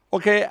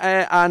Okay,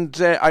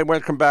 and I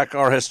welcome back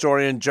our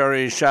historian,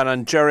 Gerry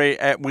Shannon. Gerry,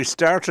 we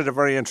started a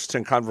very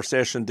interesting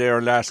conversation there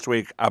last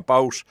week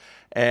about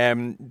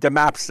the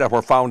maps that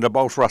were found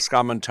about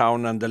Roscommon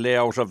town and the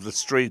layout of the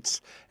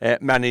streets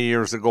many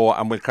years ago,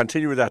 and we'll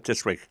continue that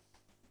this week.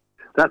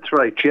 That's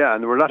right, yeah,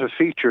 and there were a lot of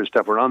features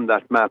that were on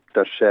that map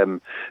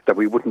that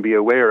we wouldn't be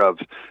aware of.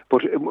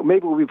 But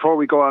maybe before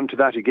we go on to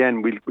that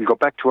again, we'll go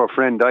back to our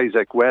friend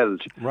Isaac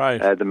Wells,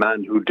 right? The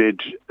man who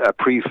did a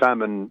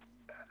pre-famine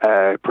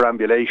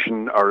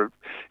perambulation, or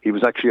he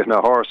was actually on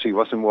a horse. He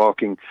wasn't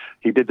walking.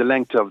 He did the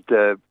length of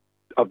the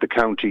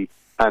county,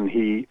 and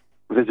he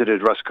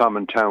visited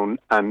Roscommon town.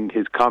 And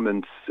his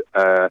comments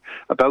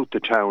about the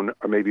town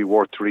are maybe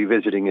worth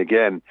revisiting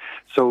again.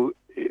 So,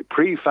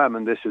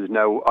 pre-famine, this is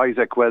now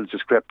Isaac Wells'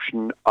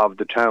 description of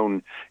the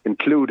town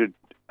included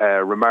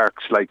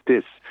remarks like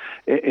this: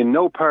 in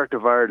no part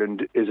of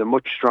Ireland is a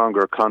much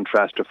stronger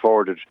contrast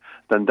afforded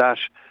than that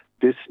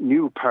this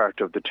new part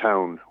of the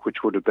town, which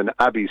would have been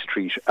Abbey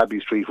Street.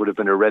 Abbey Street would have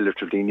been a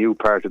relatively new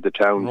part of the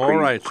town.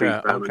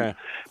 Okay.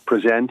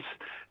 Presents.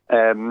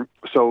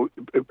 So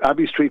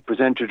Abbey Street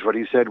presented what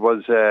he said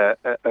was a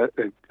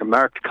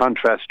marked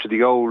contrast to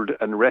the old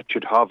and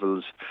wretched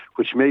hovels,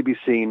 which may be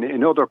seen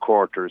in other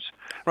quarters,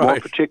 more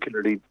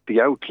particularly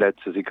the outlets,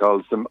 as he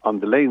calls them, on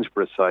the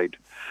Lanesborough side.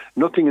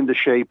 Nothing in the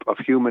shape of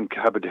human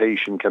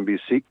habitation can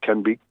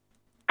be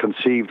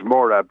conceived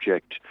more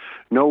abject.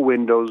 No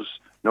windows,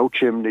 no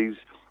chimneys,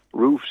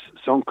 roofs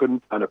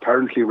sunken and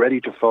apparently ready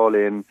to fall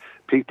in,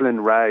 people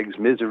in rags,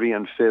 misery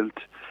and filth,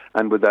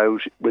 and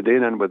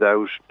within and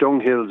without,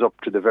 dunghills up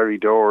to the very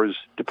doors,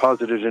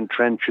 deposited in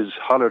trenches,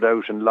 hollowed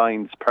out in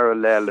lines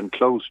parallel and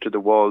close to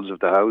the walls of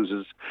the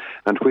houses,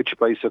 and which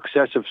by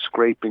successive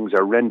scrapings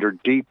are rendered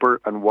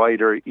deeper and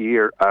wider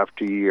year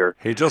after year.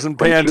 He doesn't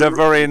paint a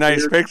very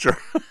nice picture.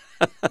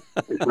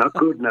 It's not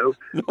good now.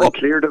 No. When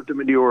cleared of the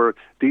manure,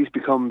 these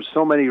become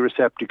so many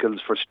receptacles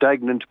for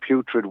stagnant,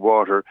 putrid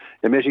water,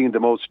 emitting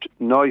the most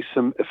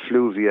noisome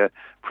effluvia,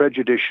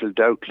 prejudicial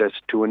doubtless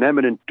to an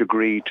eminent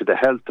degree to the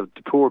health of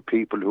the poor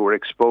people who are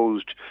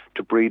exposed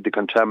to breathe the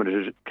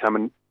contaminated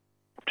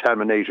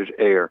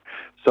air.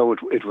 So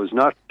it was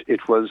not,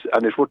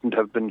 and it wouldn't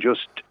have been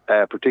just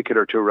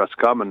particular to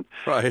Roscommon.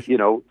 Right. You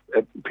know,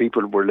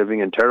 people were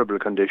living in terrible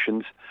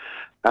conditions.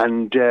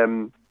 And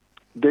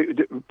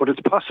but it's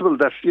possible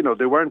that, you know,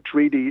 they weren't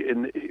really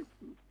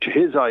to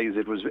his eyes,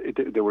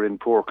 they were in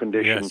poor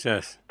condition.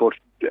 Yes. But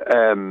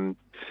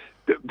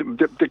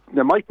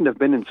they mightn't have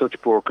been in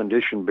such poor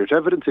condition. But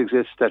evidence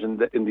exists that in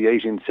the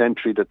 18th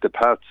century that the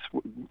paths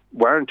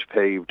weren't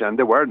paved, and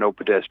there were no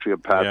pedestrian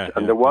paths,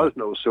 and there was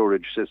no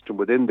sewerage system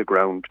within the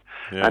ground.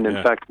 And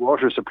in fact,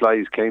 water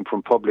supplies came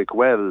from public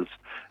wells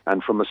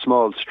and from a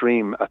small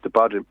stream at the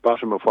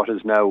bottom of what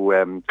is now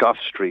Gough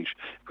Street,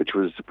 which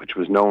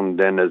was known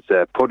then as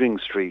Pudding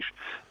Street.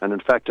 And in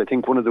fact, I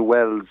think one of the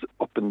wells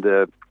up in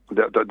the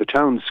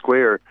town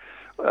square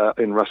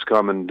in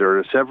Roscommon, there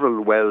are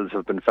several wells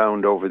have been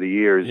found over the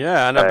years.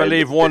 Yeah, and I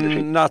believe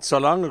one not so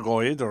long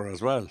ago either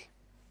as well.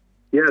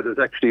 Yeah, there's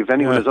actually, if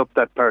anyone is up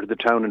that part of the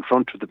town in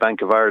front of the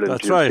Bank of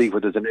Ireland, you'll see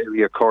where there's an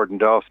area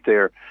cordoned off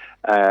there,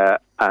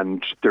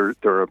 and there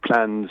are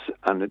plans,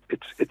 and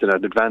it's at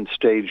an advanced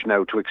stage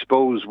now to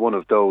expose one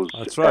of those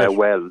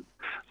wells,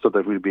 so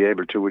that we'll be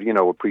able to, you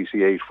know,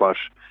 appreciate what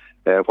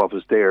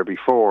was there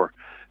before.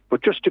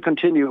 But just to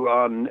continue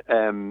on,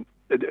 the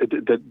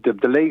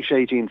late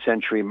 18th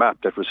century map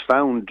that was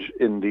found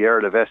in the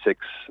Earl of Essex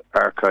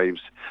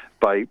archives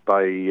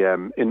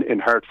in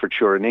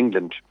Hertfordshire in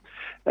England.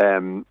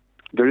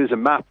 There is a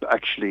map,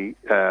 actually.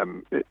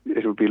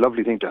 It would be a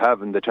lovely thing to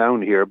have in the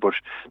town here, but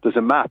there's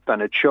a map,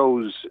 and it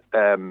shows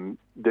the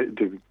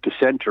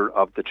centre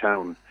of the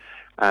town,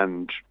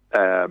 and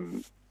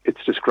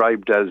it's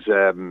described as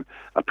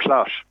a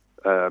plot.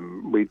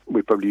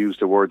 We probably use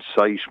the word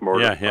site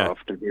more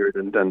often here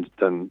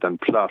than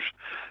plot,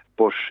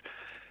 but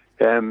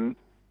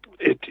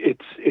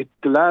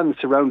the land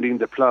surrounding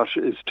the plot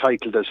is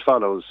titled as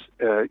follows.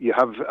 You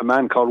have a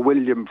man called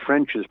William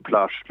French's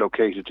plot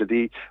located to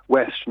the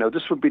west. Now,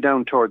 this would be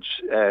down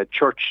towards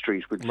Church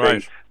Street, would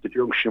say the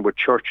junction with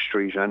Church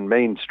Street and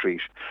Main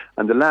Street.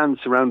 And the land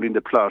surrounding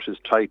the plot is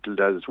titled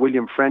as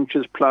William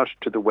French's plot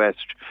to the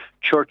west,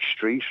 Church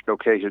Street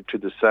located to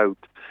the south,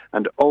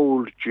 and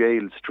Old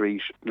Jail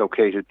Street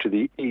located to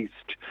the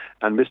east,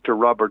 and Mr.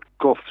 Robert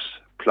Gough's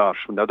plot.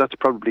 Now, that's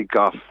probably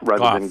Gough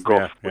rather than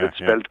Gough, but it's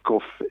spelled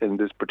Gough in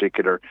this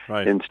particular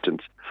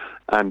instance.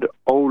 And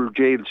Old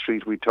Jail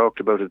Street, we talked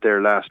about it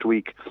there last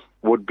week,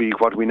 would be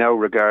what we now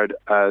regard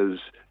as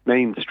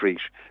Main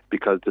Street,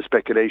 because the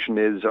speculation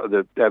is, or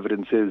the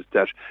evidence is,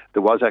 that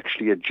there was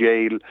actually a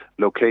jail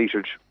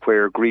located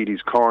where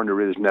Greedy's Corner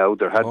is now.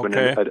 There had been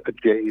a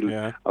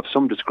jail of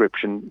some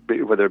description,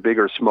 whether big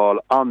or small,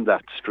 on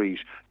that street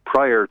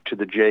prior to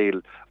the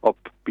jail up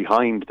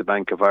behind the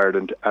Bank of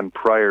Ireland and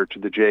prior to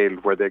the jail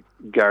where the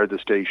Garda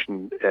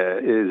station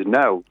is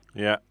now.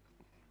 Yeah.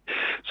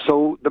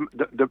 So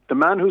the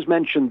man who's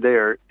mentioned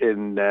there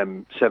in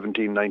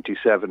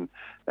 1797,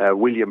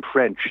 William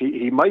French,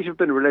 he might have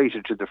been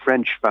related to the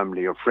French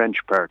family of French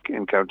Park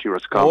in County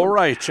Roscommon. Oh,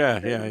 right,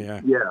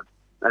 yeah.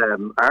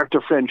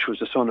 Arthur French was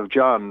the son of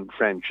John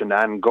French and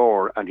Anne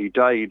Gore, and he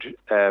died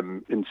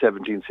in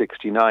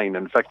 1769.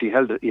 In fact, he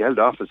held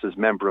office as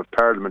Member of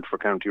Parliament for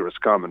County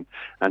Roscommon,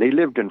 and he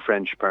lived in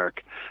French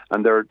Park.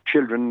 And their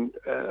children,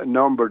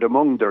 numbered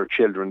among their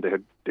children, they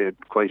had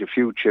quite a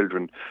few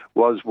children,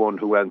 was one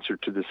who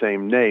answered to the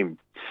same name.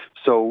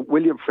 So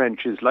William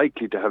French is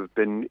likely to have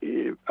been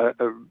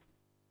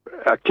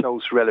a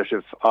close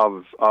relative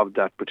of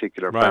that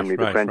particular family,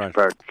 the French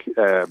Park,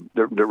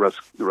 the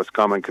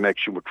Roscommon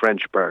connection with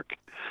French Park.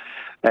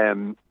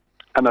 And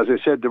as I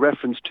said, the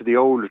reference to the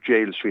old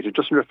jail street, it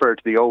doesn't refer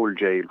to the old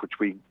jail, which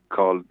we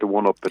call the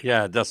one up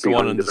at that's the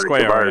one in the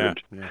square,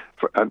 Ireland,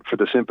 for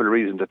the simple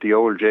reason that the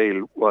old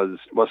jail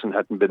wasn't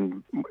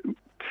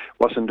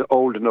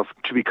old enough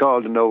to be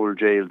called an old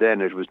jail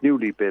then. It was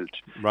newly built.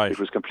 Right. It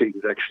was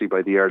completed actually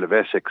by the Earl of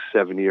Essex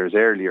 7 years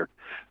earlier.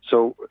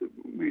 So,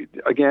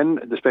 again,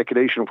 the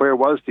speculation, where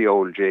was the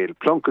old jail?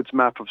 Plunkett's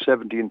map of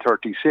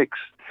 1736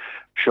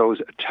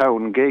 shows a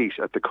town gate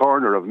at the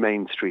corner of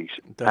Main Street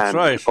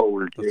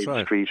Old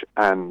Jail Street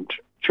and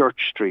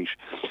Church Street.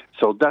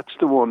 So that's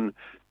the one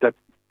that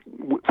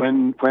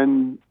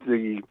when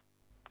the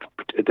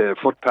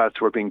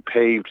footpaths were being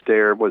paved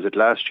there, was it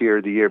last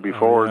year, the year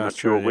before, not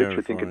sure which,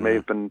 I think it may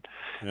have been,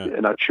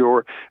 not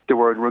sure, there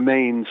were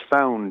remains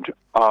found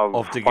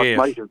of the what gate.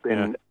 might have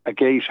been a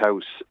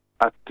gatehouse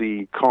at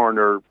the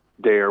corner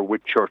there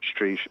with Church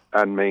Street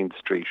and Main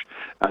Street,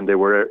 and they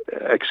were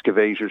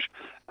excavated,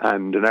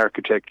 and an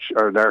architect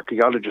or an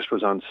archaeologist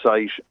was on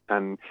site,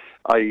 and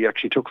I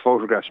actually took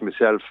photographs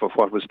myself of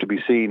what was to be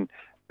seen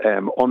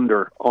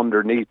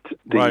underneath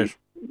the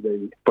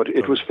but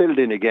it was filled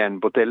in again.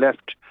 But they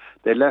left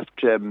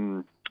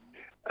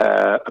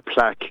a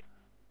plaque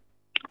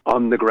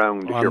on the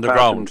ground.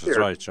 That's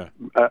right.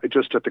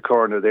 Just at the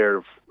corner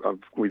there of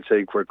we'd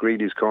say where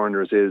Greely's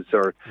Corners is,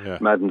 or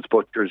Madden's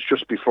Butchers.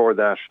 Just before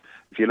that,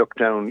 if you look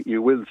down,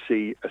 you will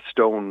see a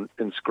stone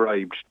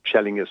inscribed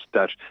telling us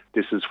that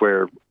this is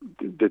where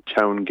the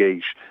town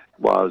gate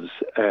was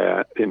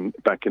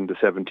back in the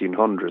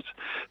 1700s.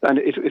 And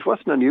it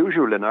wasn't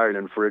unusual in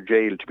Ireland for a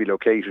jail to be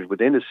located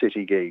within a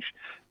city gate,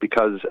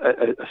 because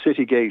a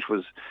city gate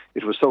was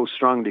so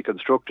strongly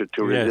constructed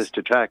to resist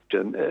attack,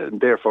 and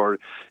therefore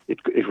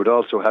it would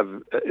also have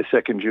a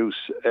second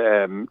use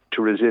to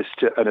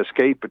resist an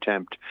escape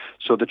attempt.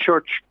 So the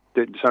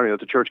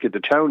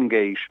town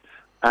gate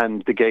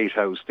and the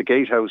gatehouse. The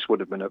gatehouse would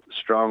have been a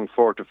strong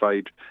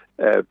fortified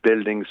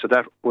building, so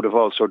that would have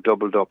also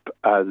doubled up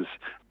as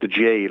the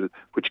jail,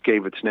 which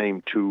gave its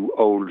name to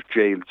Old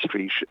Jail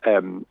Street,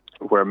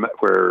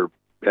 where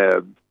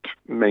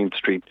Main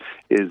Street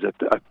is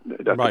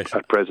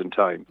at present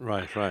time.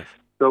 Right.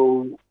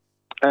 So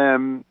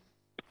the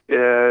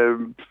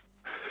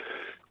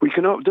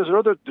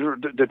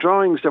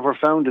drawings that were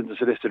found in the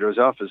solicitor's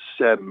office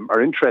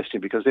are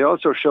interesting, because they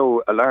also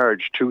show a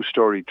large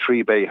 2-story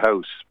 3-bay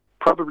house,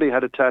 probably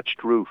had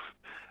attached roof,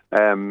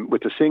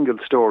 with a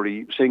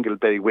single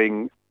bay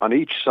wing on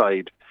each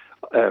side,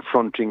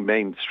 fronting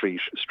Main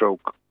Street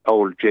 /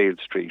 Old Jail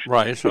Street.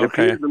 Right, It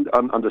appeared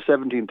on the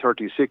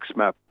 1736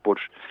 map, but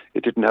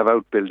it didn't have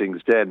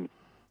outbuildings then.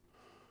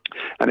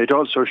 And it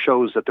also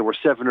shows that there were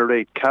 7 or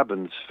 8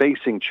 cabins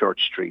facing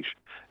Church Street,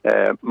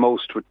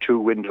 most with 2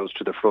 windows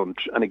to the front.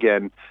 And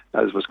again,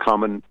 as was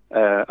common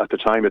at the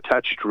time,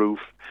 attached roof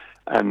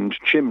and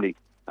chimney.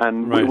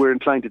 And we were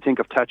inclined to think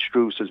of thatched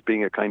roofs as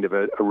being a kind of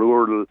a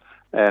rural,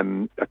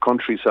 a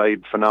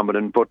countryside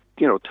phenomenon. But,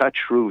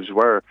 thatched roofs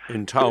were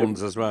in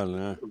towns as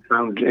well,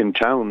 found in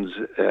towns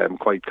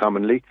quite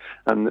commonly.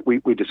 And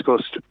we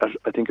discussed,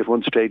 I think at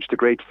one stage, the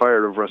Great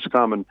Fire of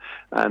Roscommon.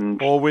 And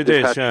we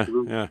did,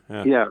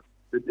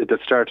 that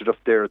started up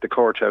there at the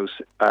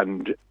courthouse.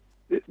 And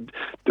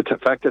the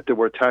fact that there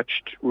were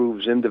thatched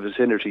roofs in the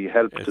vicinity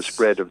helped the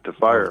spread of the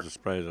fire.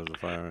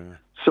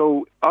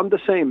 So on the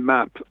same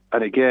map,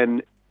 and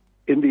again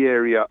in the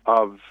area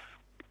of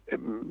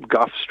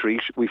Gough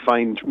Street, we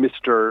find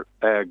Mr.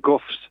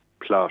 Gough's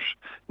plot.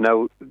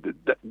 Now,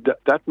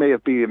 that may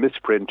have been a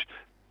misprint,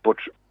 but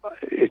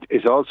it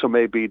is also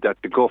may be that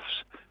the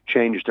Goughs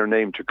changed their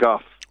name to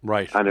Gough.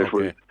 Right, and it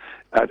was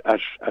at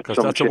because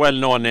that's a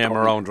well-known name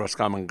around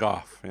Roscommon,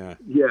 Gough.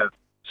 Yeah.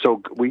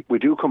 So we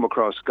do come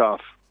across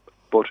Gough,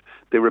 but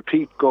they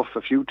repeat Gough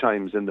a few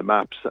times in the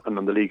maps and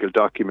on the legal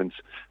documents.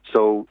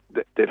 So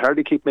they'd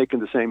hardly keep making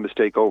the same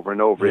mistake over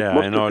and over. Yeah, it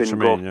must I know have been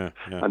what you Gough,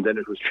 mean, and then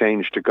it was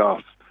changed to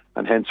Gough,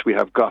 and hence we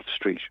have Gough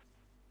Street.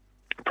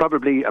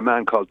 Probably a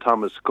man called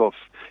Thomas Gough.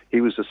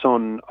 He was the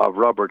son of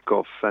Robert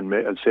Gough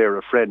and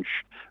Sarah French,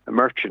 a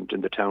merchant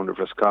in the town of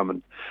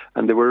Roscommon.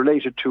 And they were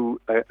related to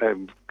a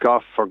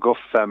Gough or Gough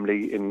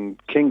family in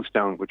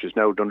Kingstown, which is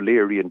now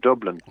Dunleary in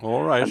Dublin.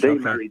 All right. And they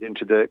married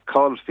into the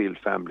Caulfield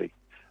family.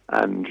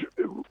 And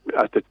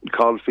at the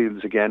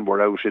Caulfields again,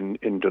 we're out in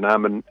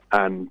Dunamon,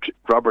 and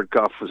Robert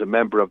Goff was a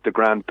member of the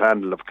Grand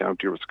Panel of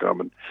County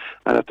Roscommon.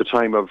 And at the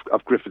time of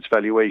Griffith's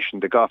valuation,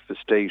 the Goff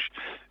estate,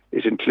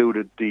 it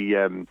included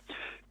the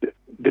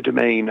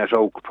domain at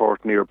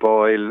Oakport near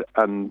Boyle,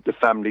 and the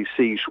family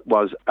seat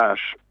was at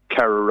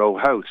Carrow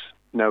House.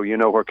 Now, you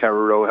know where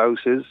Carrow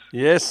House is?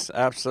 Yes,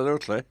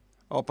 absolutely.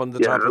 Up on the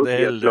top of the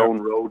hill there.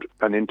 Sloane Road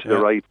and into the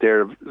right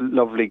there.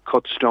 Lovely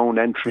cut stone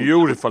entrance.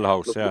 Beautiful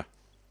house, yeah.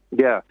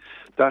 Yeah,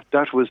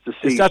 that was the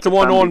seat. Is that the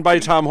one owned by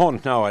Tom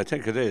Hunt now? I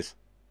think it is.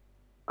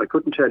 I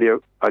couldn't tell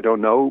you. I don't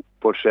know.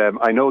 But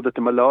I know that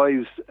the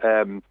Malloys,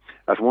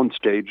 at one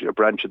stage, a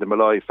branch of the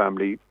Malloy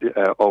family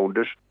owned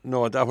it.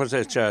 No, that was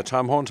it, yeah.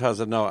 Tom Hunt has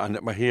it now, and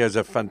he has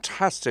a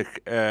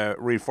fantastic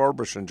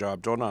refurbishing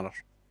job done on it.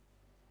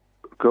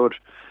 Good.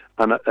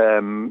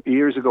 And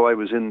years ago, I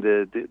was in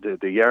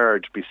the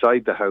yard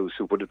beside the house.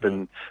 It would have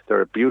been,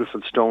 there are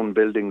beautiful stone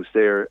buildings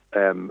there.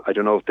 I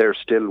don't know if they're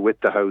still with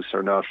the house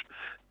or not,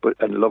 but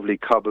a lovely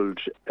cobbled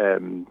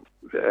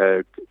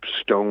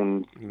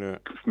stone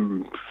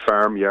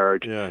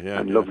farmyard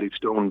and lovely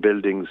stone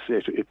buildings.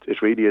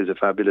 It really is a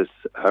fabulous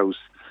house,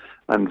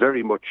 and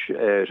very much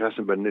it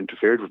hasn't been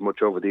interfered with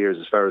much over the years,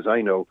 as far as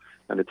I know,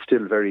 and it's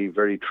still very,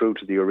 very true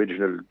to the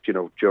original,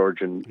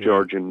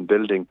 Georgian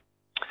building.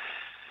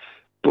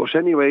 But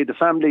anyway,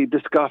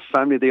 this Goff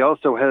family, they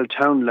also held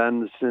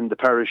townlands in the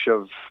parish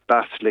of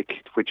Baslick,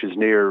 which is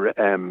near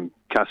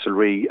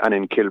Castlerea, and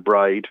in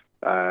Kilbride.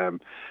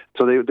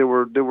 So they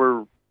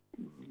were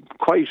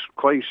quite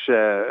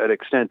an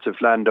extensive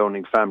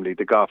landowning family.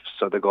 The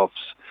Goffs, or the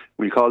Goffs,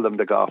 we call them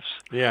the Goffs.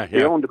 Yeah.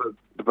 They owned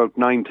about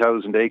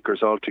 9,000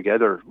 acres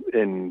altogether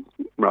in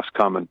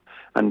Roscommon.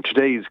 And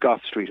today's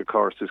Goff Street, of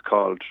course, is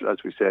called,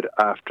 as we said,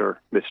 after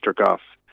Mr. Goff.